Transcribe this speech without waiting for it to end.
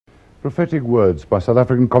Prophetic words by South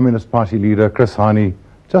African Communist Party leader Chris Hani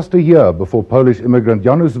just a year before Polish immigrant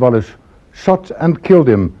Janusz Walus shot and killed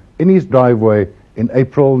him in his driveway in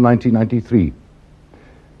April 1993.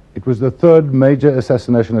 It was the third major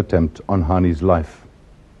assassination attempt on Hani's life.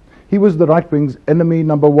 He was the right-wing's enemy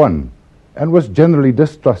number one and was generally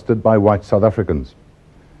distrusted by white South Africans.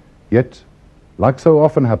 Yet, like so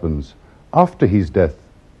often happens, after his death,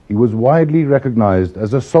 he was widely recognized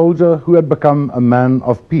as a soldier who had become a man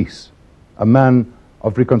of peace, a man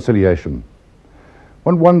of reconciliation.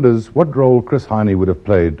 One wonders what role Chris Hani would have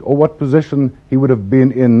played, or what position he would have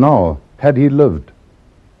been in now had he lived.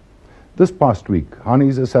 This past week,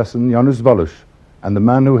 Hani's assassin Janusz Walus and the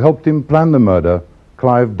man who helped him plan the murder,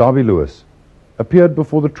 Clive Derby-Lewis, appeared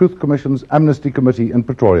before the Truth Commission's Amnesty Committee in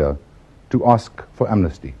Pretoria to ask for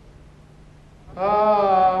amnesty.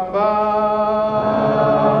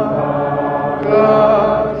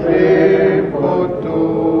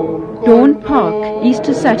 Dawn Park,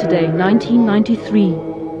 Easter Saturday,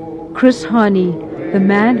 1993. Chris Hani, the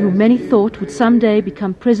man who many thought would someday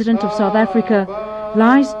become President of South Africa,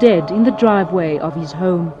 lies dead in the driveway of his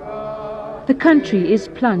home. The country is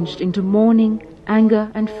plunged into mourning,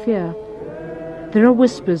 anger and fear. There are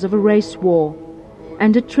whispers of a race war,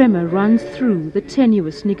 and a tremor runs through the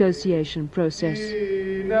tenuous negotiation process.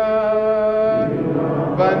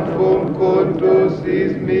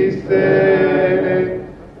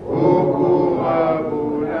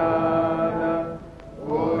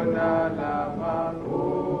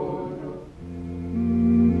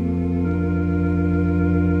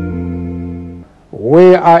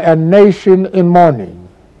 We are a nation in mourning.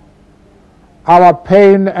 Our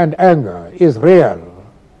pain and anger is real.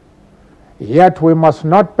 Yet we must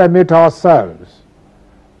not permit ourselves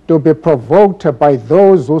to be provoked by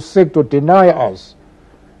those who seek to deny us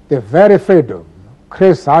the very freedom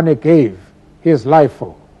Chris Hani gave his life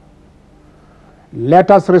for.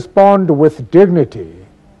 Let us respond with dignity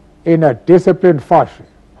in a disciplined fashion.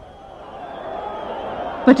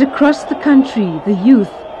 But across the country, the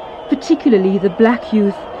youth, particularly the black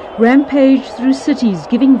youth, rampage through cities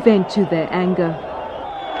giving vent to their anger.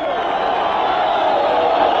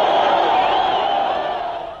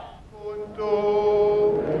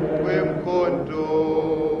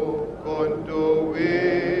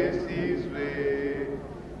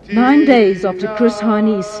 Nine days after Chris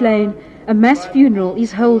Hani is slain, a mass funeral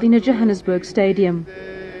is held in a Johannesburg stadium.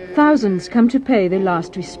 Thousands come to pay their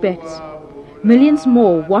last respects. Millions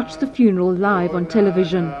more watch the funeral live on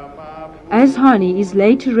television. As Hani is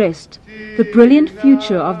laid to rest, the brilliant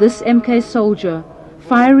future of this MK soldier,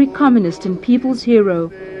 fiery communist and people's hero,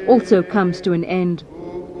 also comes to an end.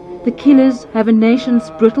 The killers have a nation's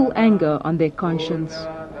brutal anger on their conscience.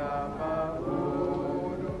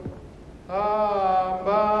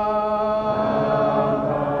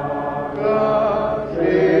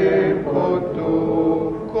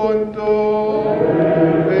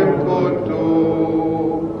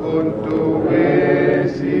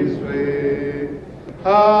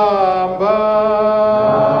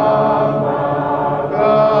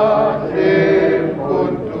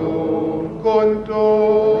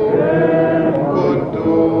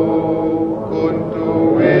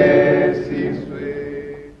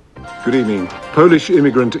 Good evening. Polish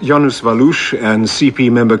immigrant Janusz Walus and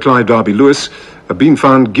CP member Clive Derby-Lewis have been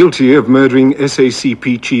found guilty of murdering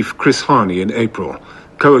SACP chief Chris Hani in April.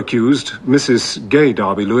 Co-accused, Mrs. Gay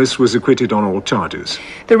Derby-Lewis, was acquitted on all charges.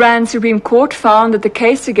 The Rand Supreme Court found that the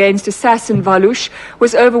case against assassin Walus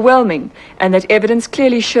was overwhelming and that evidence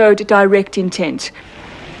clearly showed direct intent.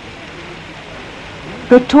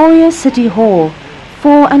 Pretoria City Hall,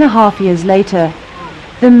 4.5 years later.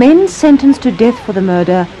 The men sentenced to death for the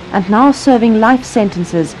murder and now serving life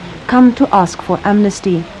sentences come to ask for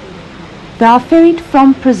amnesty. They are ferried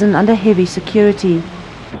from prison under heavy security.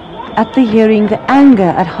 At the hearing, the anger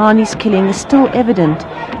at Hani's killing is still evident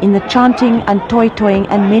in the chanting and toy-toying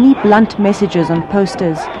and many blunt messages on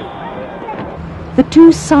posters. The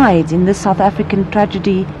two sides in this South African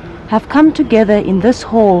tragedy have come together in this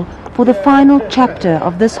hall for the final chapter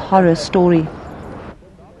of this horror story.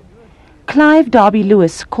 Clive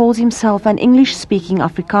Derby-Lewis calls himself an English-speaking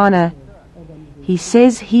Afrikaner. He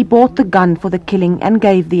says he bought the gun for the killing and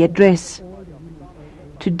gave the address.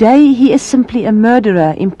 Today he is simply a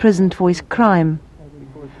murderer imprisoned for his crime.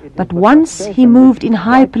 But once he moved in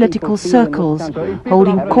high political circles,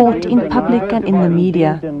 holding court in public and in the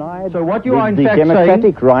media. So what you are in fact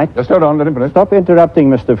democratic right... Just hold on, let him finish. Stop interrupting,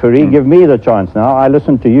 Mr. Fourie. Give me the chance now. I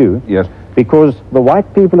listen to you. Yes. Because the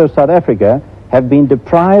white people of South Africa have been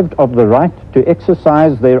deprived of the right to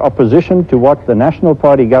exercise their opposition to what the National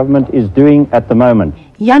Party government is doing at the moment.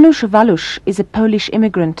 Janusz Walus is a Polish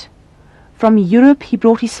immigrant. From Europe he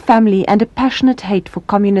brought his family and a passionate hate for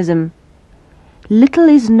communism. Little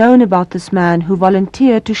is known about this man who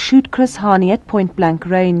volunteered to shoot Chris Hani at point-blank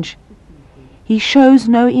range. He shows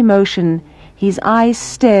no emotion, his eyes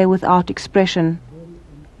stare without expression.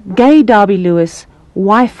 Gay Derby-Lewis,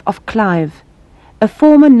 wife of Clive, a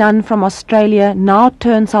former nun from Australia, now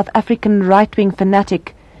turned South African right-wing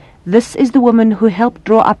fanatic. This is the woman who helped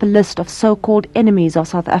draw up a list of so-called enemies of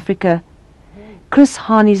South Africa. Chris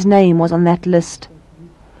Hani's name was on that list.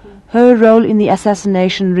 Her role in the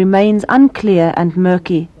assassination remains unclear and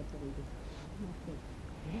murky.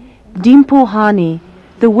 Dimpo Hani,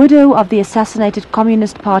 the widow of the assassinated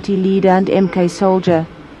Communist Party leader and MK soldier,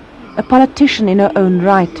 a politician in her own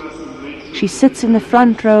right. She sits in the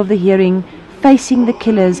front row of the hearing, facing the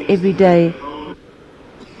killers every day.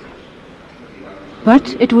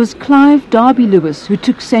 But it was Clive Derby-Lewis who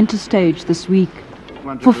took centre stage this week.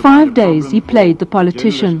 For 5 days he played the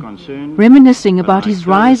politician, reminiscing about his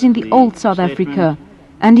rise in the old South Africa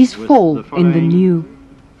and his fall in the new.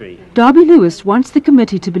 Derby-Lewis wants the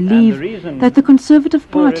committee to believe that the Conservative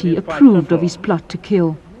Party approved of his plot to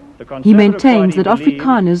kill. He maintains that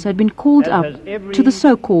Afrikaners had been called up to the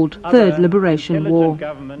so-called Third Liberation War.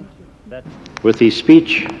 With his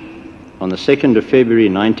speech on the 2nd of February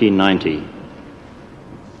 1990,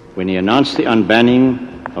 when he announced the unbanning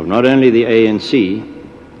of not only the ANC,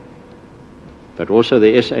 but also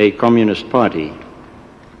the SA Communist Party,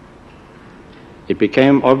 it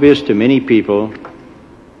became obvious to many people,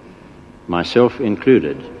 myself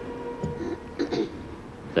included,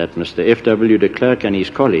 that Mr. F.W. de Klerk and his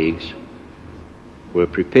colleagues were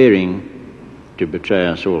preparing to betray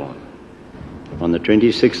us all. On the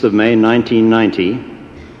 26th of May 1990,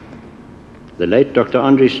 the late Dr.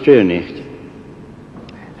 André Streurnecht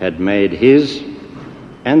had made his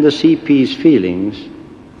and the CP's feelings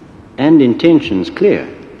and intentions clear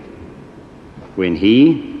when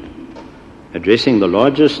he, addressing the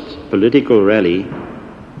largest political rally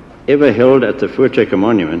ever held at the Voortrekker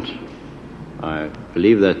Monument, I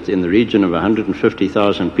believe that in the region of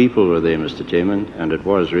 150,000 people were there, Mr. Chairman, and it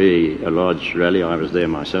was really a large rally. I was there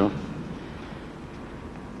myself.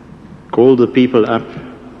 Called the people up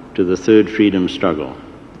to the third freedom struggle.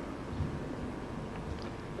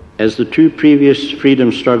 As the two previous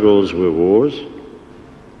freedom struggles were wars,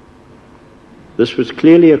 this was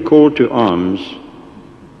clearly a call to arms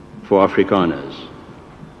for Afrikaners.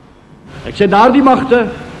 Ek sê daardie magte,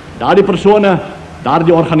 daardie persone,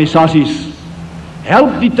 daardie organisasies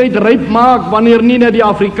help die tyd ryp maak wanneer nie net die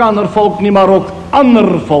Afrikaner volk nie, maar ook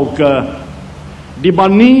ander volke die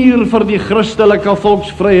banier vir die Christelike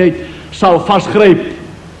volksvryheid sal vasgryp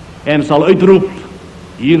en sal uitroep: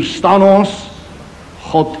 hier staan ons,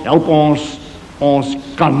 God help ons, ons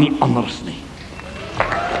kan nie anders nie.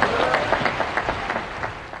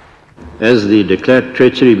 As the de Klerk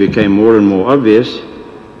treachery became more and more obvious,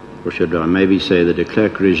 or should I maybe say the de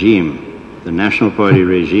Klerk regime, the National Party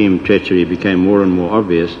regime treachery became more and more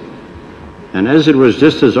obvious, and as it was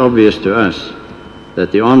just as obvious to us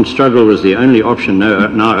that the armed struggle was the only option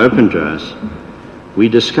now open to us, we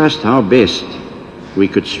discussed how best we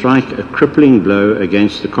could strike a crippling blow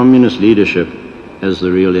against the communist leadership as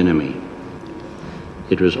the real enemy.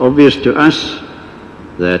 It was obvious to us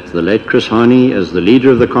that the late Chris Hani, as the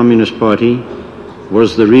leader of the Communist Party,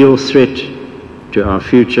 was the real threat to our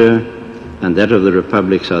future and that of the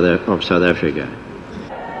Republic of South Africa.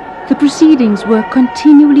 The proceedings were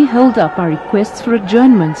continually held up by requests for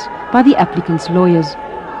adjournments by the applicants' lawyers.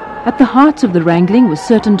 At the heart of the wrangling were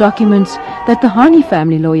certain documents that the Hani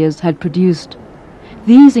family lawyers had produced.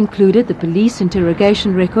 These included the police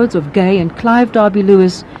interrogation records of Gay and Clive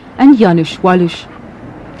Derby-Lewis and Janusz Walus.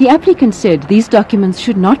 The applicant said these documents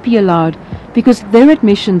should not be allowed because their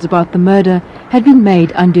admissions about the murder had been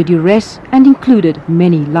made under duress and included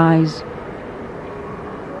many lies.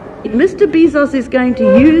 Mr. Bezos is going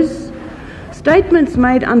to use statements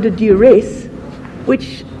made under duress,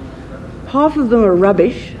 which half of them are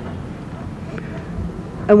rubbish,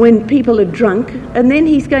 and when people are drunk, and then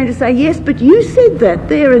he's going to say, yes, but you said that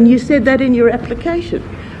there and you said that in your application,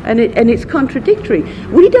 and it's contradictory.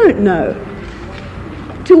 We don't know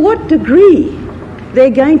to what degree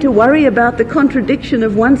they're going to worry about the contradiction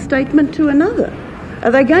of one statement to another.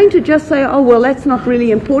 Are they going to just say, oh, well, that's not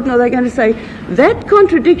really important? Or are they going to say, that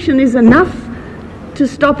contradiction is enough to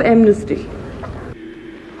stop amnesty?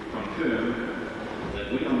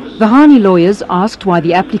 The Hani lawyers asked why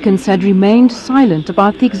the applicants had remained silent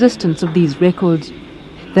about the existence of these records.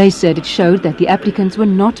 They said it showed that the applicants were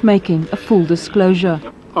not making a full disclosure.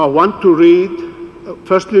 I want to read,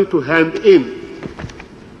 firstly, to hand in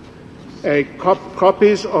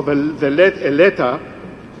copies of a letter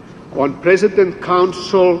on President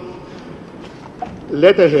Council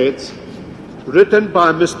letterheads written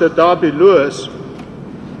by Mr. Derby-Lewis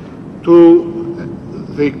to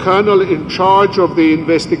the colonel in charge of the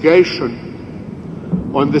investigation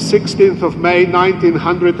on the 16th of May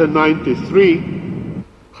 1993,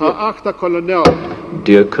 Geachte kolonel.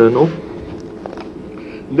 Dear Colonel,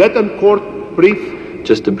 Net een kort brief.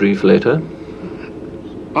 Just a brief letter.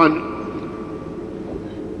 Aan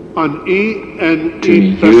u en to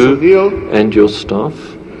uw personeel. You and your staff.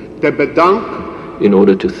 Te bedank. In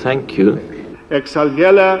order to thank you. Ek sal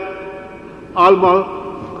julle almal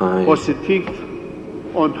positief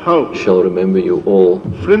onthou. Shall remember you all.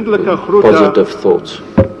 Vriendelike groete. Positive thoughts.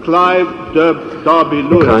 Clive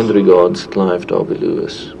Derby-Lewis. Kind regards, Clive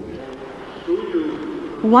Derby-Lewis.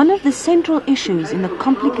 One of the central issues in the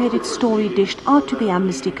complicated story dished out to the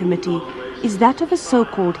Amnesty Committee is that of a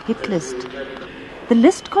so-called hit list. The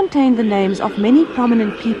list contained the names of many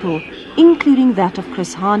prominent people, including that of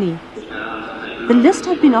Chris Hani. The list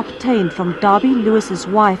had been obtained from Derby-Lewis's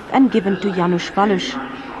wife and given to Janusz Walus.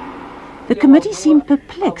 The committee seemed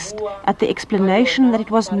perplexed at the explanation that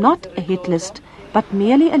it was not a hit list, but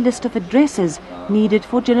merely a list of addresses needed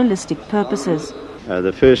for journalistic purposes.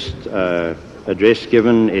 The first address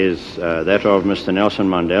given is that of Mr. Nelson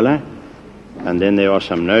Mandela, and then there are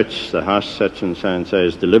some notes. The house such and so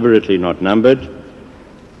is deliberately not numbered,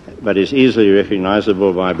 but is easily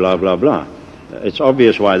recognizable by blah, blah, blah. It's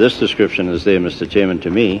obvious why this description is there, Mr. Chairman, to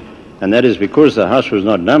me, and that is because the house was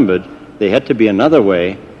not numbered, there had to be another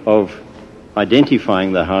way of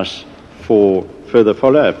identifying the house for further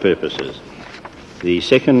follow-up purposes. The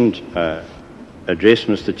second address,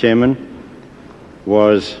 Mr. Chairman,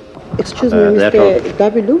 was... Excuse me, Mr.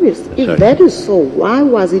 Derby-Lewis, if that is so, why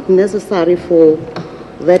was it necessary for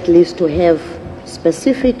that list to have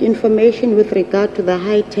specific information with regard to the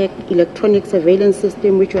high-tech electronic surveillance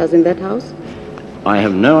system which was in that house? I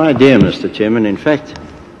have no idea, Mr. Chairman. In fact,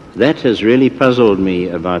 that has really puzzled me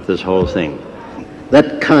about this whole thing.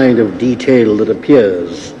 That kind of detail that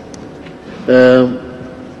appears,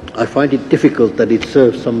 I find it difficult that it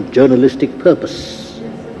serves some journalistic purpose.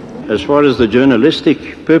 As far as the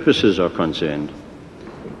journalistic purposes are concerned,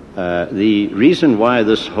 the reason why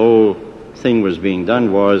this whole thing was being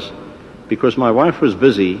done was because my wife was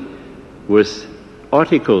busy with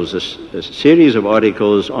articles, a series of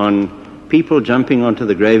articles on people jumping onto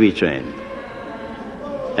the gravy train.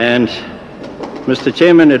 And, Mr.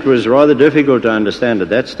 Chairman, it was rather difficult to understand at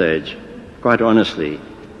that stage, quite honestly,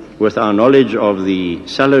 with our knowledge of the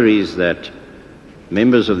salaries that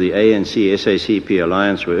members of the ANC-SACP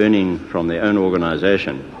alliance were earning from their own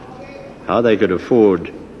organization, how they could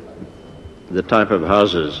afford the type of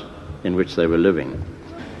houses in which they were living.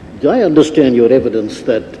 Do I understand your evidence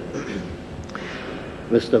that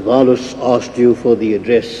Mr. Walus asked you for the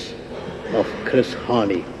address of Chris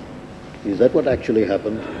Hani? Is that what actually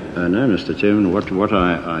happened? No, Mr. Chairman. What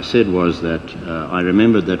I said was that I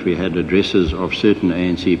remembered that we had addresses of certain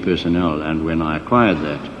ANC personnel, and when I acquired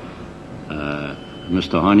that,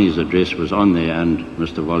 Mr. Hani's address was on there, and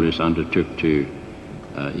Mr. Walus undertook to.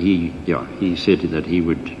 He said that he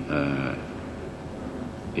would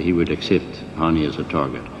accept Hani as a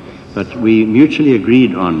target, but we mutually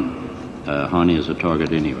agreed on Hani as a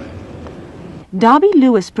target anyway.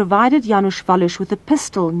 Derby-Lewis provided Janusz Walus with a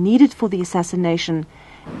pistol needed for the assassination.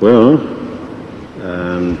 Well,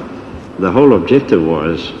 the whole objective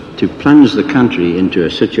was to plunge the country into a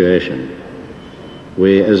situation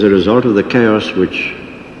where, as a result of the chaos which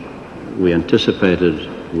we anticipated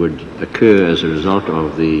would occur as a result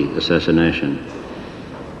of the assassination,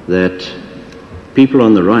 that people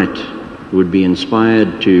on the right would be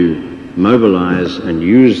inspired to mobilize and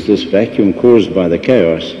use this vacuum caused by the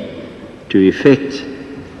chaos to effect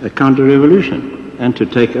a counter-revolution and to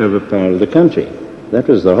take over power of the country. That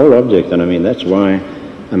was the whole object, and I mean, that's why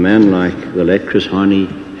a man like the late Chris Hani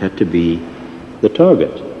had to be the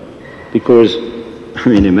target. Because, I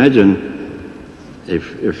mean, imagine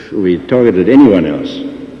if we targeted anyone else,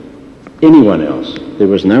 there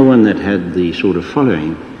was no one that had the sort of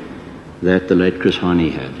following that the late Chris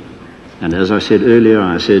Hani had. And as I said earlier,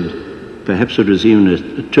 I said perhaps it was even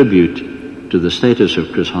a tribute to the status of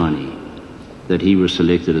Chris Hani that he was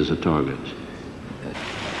selected as a target.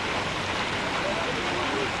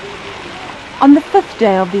 On the fifth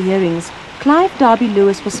day of the hearings, Clive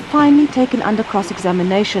Derby-Lewis was finally taken under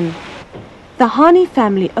cross-examination. The Hani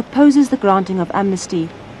family opposes the granting of amnesty,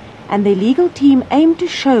 and their legal team aimed to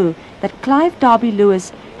show that Clive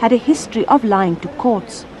Derby-Lewis had a history of lying to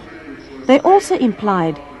courts. They also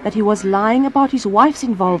implied that he was lying about his wife's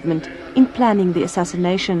involvement in planning the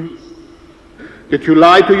assassination. Did you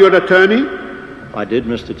lie to your attorney? I did,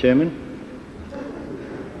 Mr. Chairman.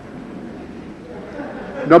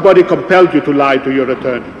 Nobody compelled you to lie to your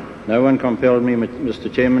attorney? No one compelled me,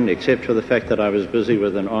 Mr. Chairman, except for the fact that I was busy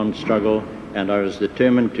with an armed struggle and I was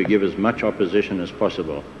determined to give as much opposition as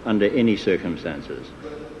possible under any circumstances.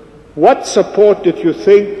 What support did you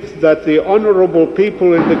think that the honourable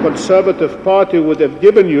people in the Conservative Party would have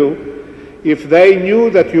given you if they knew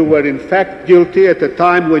that you were in fact guilty at a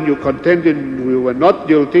time when you contended you were not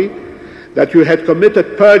guilty, that you had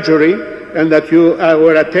committed perjury, and that you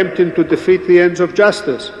were attempting to defeat the ends of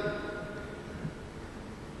justice?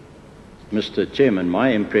 Mr. Chairman, my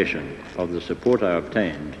impression of the support I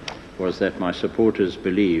obtained was that my supporters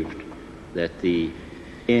believed that the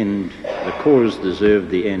cause deserved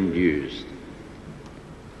the end used.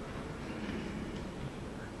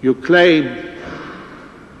 You claim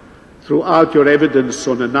throughout your evidence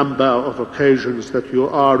on a number of occasions that you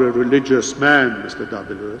are a religious man, Mr.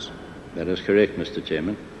 Derby-Lewis. That is correct, Mr.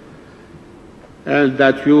 Chairman. And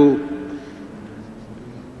that you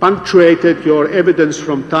punctuated your evidence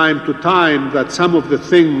from time to time that some of the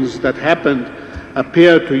things that happened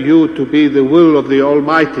appear to you to be the will of the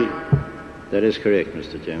Almighty. That is correct,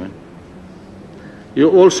 Mr. Chairman. You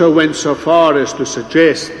also went so far as to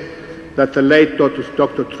suggest that the late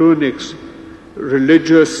Dr. Trunick's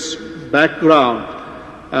religious background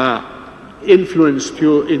influenced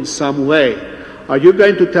you in some way. Are you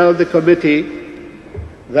going to tell the committee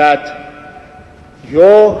that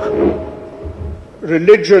your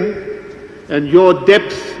religion and your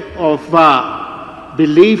depth of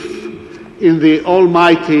belief in the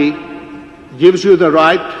Almighty gives you the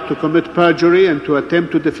right to commit perjury and to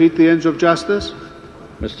attempt to defeat the ends of justice?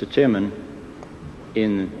 Mr. Chairman,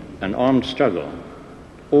 in an armed struggle,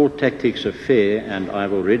 all tactics are fair, and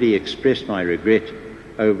I've already expressed my regret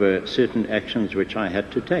over certain actions which I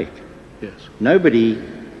had to take. Yes. Nobody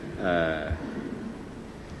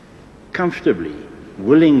comfortably,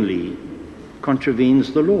 willingly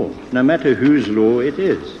contravenes the law, no matter whose law it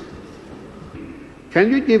is.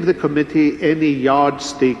 Can you give the committee any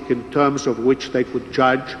yardstick in terms of which they could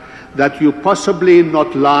judge that you possibly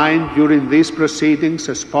not lied during these proceedings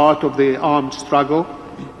as part of the armed struggle?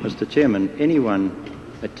 Mr. Chairman, anyone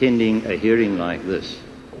attending a hearing like this,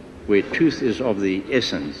 where truth is of the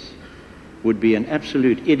essence, would be an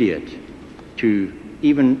absolute idiot to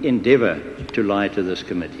even endeavour to lie to this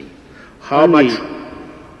committee. How much?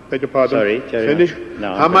 Beg your pardon? Sorry, finish.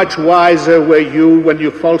 No, how much wiser were you when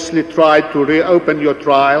you falsely tried to reopen your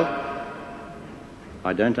trial?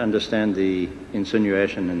 I don't understand the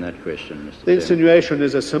insinuation in that question, Mr. The insinuation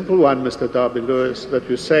is a simple one, Mr. Derby-Lewis, that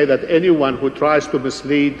you say that anyone who tries to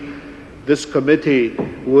mislead this committee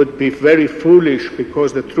would be very foolish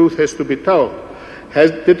because the truth has to be told.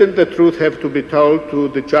 Didn't the truth have to be told to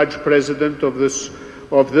the judge president of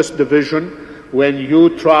this division when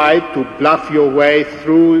you tried to bluff your way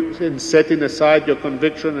through in setting aside your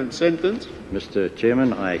conviction and sentence? Mr.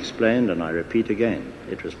 Chairman, I explained and I repeat again,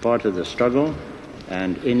 it was part of the struggle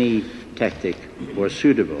and any tactic was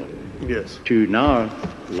suitable. Yes. To now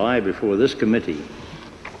lie before this committee,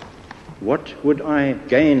 what would I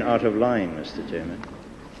gain out of lying, Mr. Chairman?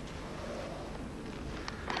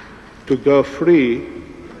 To go free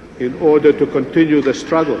in order to continue the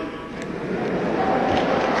struggle.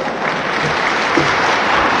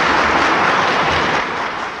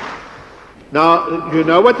 Now, you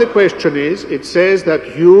know what the question is? It says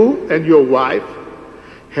that you and your wife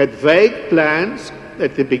had vague plans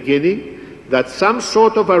at the beginning that some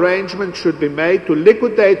sort of arrangement should be made to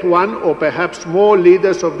liquidate one or perhaps more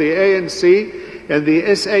leaders of the ANC and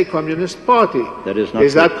the SA Communist Party. That is not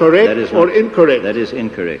Is that correct or incorrect? That is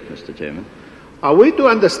incorrect, Mr. Chairman. Are we to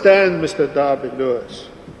understand, Mr. Derby-Lewis,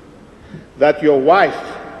 that your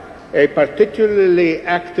wife, a particularly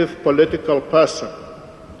active political person,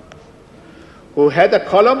 who had a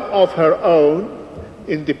column of her own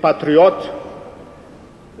in the Patriot,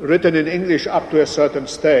 written in English up to a certain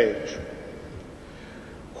stage,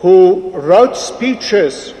 who wrote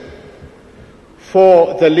speeches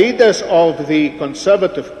for the leaders of the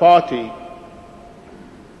Conservative Party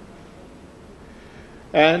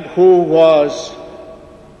and who was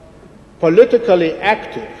politically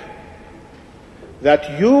active,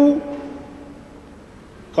 that you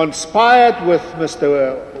conspired with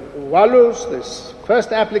Mr. Walus, this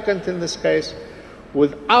first applicant in this case,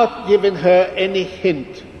 without giving her any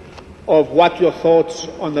hint of what your thoughts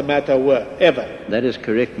on the matter were, ever? That is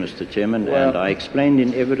correct, Mr. Chairman, and I explained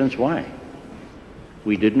in evidence why.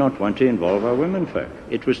 We did not want to involve our womenfolk.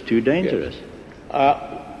 It was too dangerous.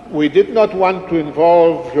 Yes. We did not want to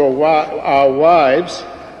involve our wives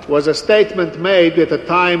was a statement made at a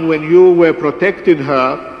time when you were protecting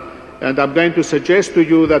her And I'm going to suggest to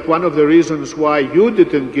you that one of the reasons why you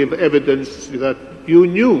didn't give evidence, that you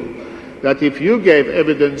knew that if you gave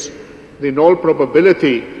evidence, in all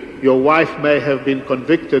probability, your wife may have been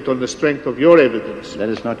convicted on the strength of your evidence. That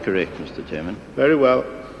is not correct, Mr. Chairman. Very well.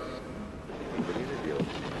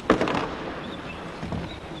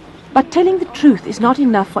 But telling the truth is not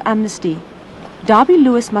enough for amnesty.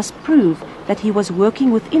 Derby-Lewis must prove that he was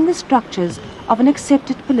working within the structures of an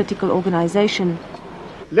accepted political organization.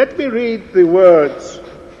 Let me read the words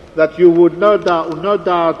that you would no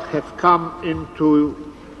doubt have come into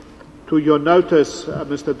your notice,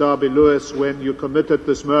 Mr. Derby-Lewis, when you committed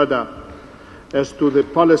this murder, as to the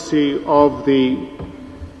policy of the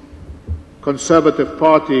Conservative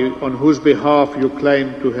Party on whose behalf you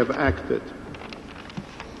claim to have acted.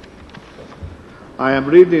 I am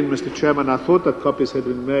reading, Mr. Chairman, I thought that copies had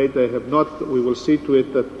been made. They have not. We will see to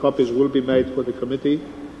it that copies will be made for the committee.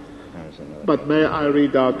 But may I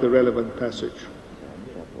read out the relevant passage?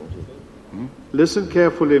 Listen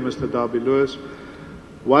carefully, Mr. Derby-Lewis,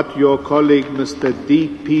 what your colleague, Mr.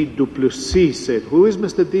 D.P. du Plessis, said. Who is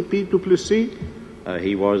Mr. D.P. du Plessis?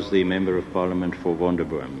 He was the Member of Parliament for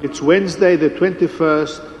Wonderboom. It's Wednesday, the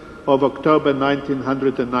 21st of October,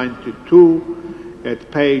 1992,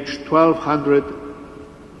 at page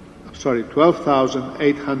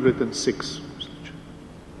 12,806.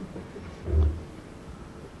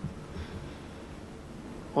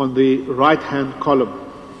 On the right-hand column.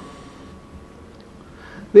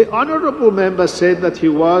 The Honourable Member said that he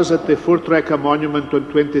was at the Voortrekker Monument on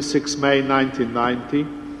 26 May 1990.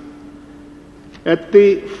 At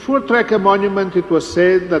the Voortrekker Monument it was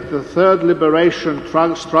said that the third liberation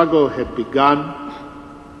struggle had begun.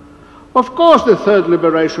 Of course the third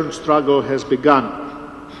liberation struggle has begun.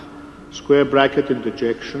 Square bracket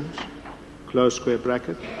interjections, close square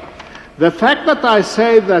bracket. The fact that I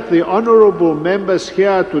say that the Honourable Members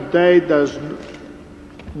here today does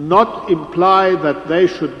not imply that they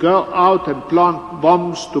should go out and plant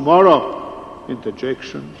bombs tomorrow.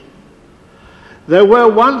 Interjections. There were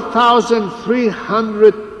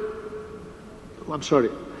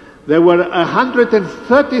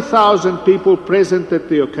 130,000 people present at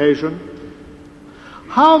the occasion.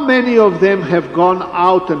 How many of them have gone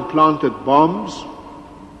out and planted bombs?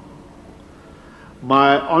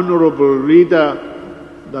 My honourable reader,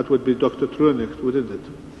 that would be Dr. Truenig, wouldn't it?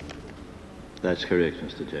 That's correct,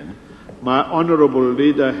 Mr. Chairman. My honourable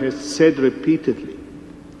leader has said repeatedly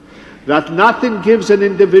that nothing gives an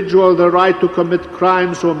individual the right to commit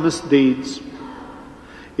crimes or misdeeds.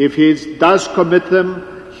 If he does commit them,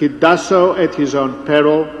 he does so at his own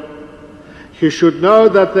peril. He should know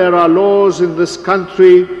that there are laws in this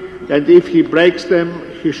country, and if he breaks them,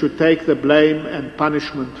 he should take the blame and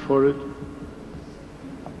punishment for it.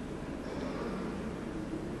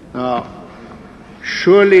 Now,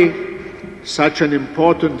 surely such an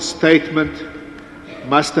important statement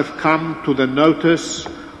must have come to the notice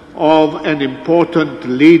of an important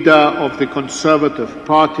leader of the Conservative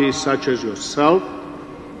Party such as yourself.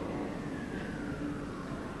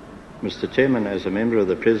 Mr. Chairman, as a member of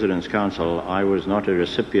the President's Council, I was not a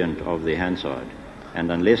recipient of the Hansard,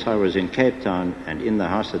 and unless I was in Cape Town and in the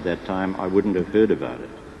House at that time, I wouldn't have heard about it.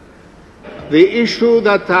 The issue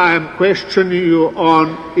that I am questioning you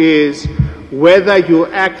on is whether you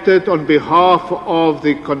acted on behalf of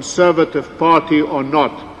the Conservative Party or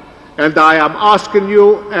not. And I am asking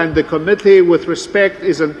you, and the committee with respect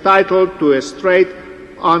is entitled to a straight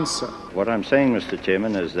answer. What I'm saying, Mr.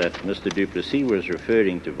 Chairman, is that Mr. du Plessis was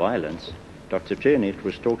referring to violence. Dr. Chernet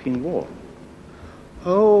was talking war.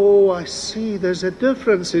 Oh, I see. There's a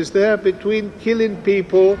difference, is there, between killing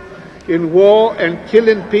people in war and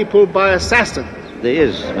killing people by assassin? There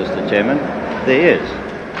is, Mr. Chairman. There is.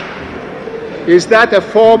 Is that a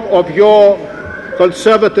form of your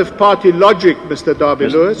Conservative Party logic, Mr.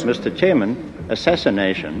 Derby-Lewis? Mr. Chairman,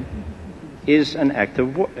 assassination is an act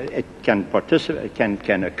of war. It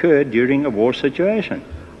can occur during a war situation.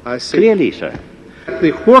 I see. Clearly so.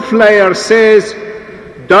 The hooflayer says,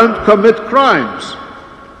 don't commit crimes.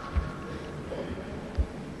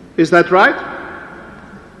 Is that right?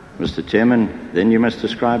 Mr. Chairman, then you must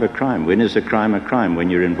describe a crime. When is a crime a crime?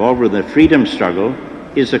 When you're involved with a freedom struggle,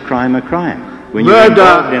 is a crime a crime? When you're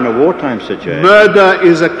involved in a wartime situation. Murder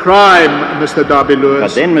is a crime, Mr.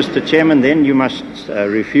 Derby-Lewis. But then, Mr. Chairman, then you must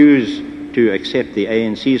refuse to accept the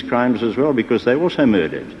ANC's crimes as well, because they also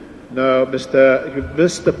murdered. No, you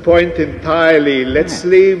missed the point entirely. Let's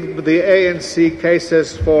leave the ANC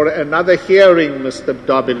cases for another hearing, Mr.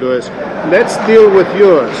 Derby-Lewis. Let's deal with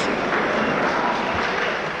yours.